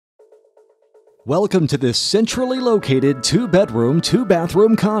Welcome to this centrally located 2-bedroom,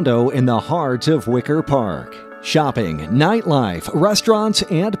 2-bathroom condo in the heart of Wicker Park. Shopping, nightlife, restaurants,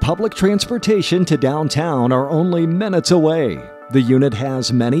 and public transportation to downtown are only minutes away. The unit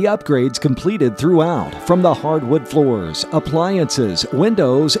has many upgrades completed throughout, from the hardwood floors, appliances,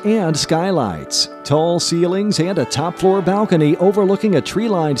 windows, and skylights. Tall ceilings and a top-floor balcony overlooking a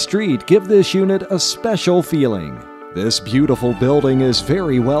tree-lined street give this unit a special feeling. This beautiful building is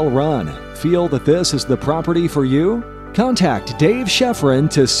very well run. Feel that this is the property for you? Contact Dave Shefren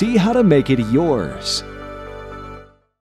to see how to make it yours.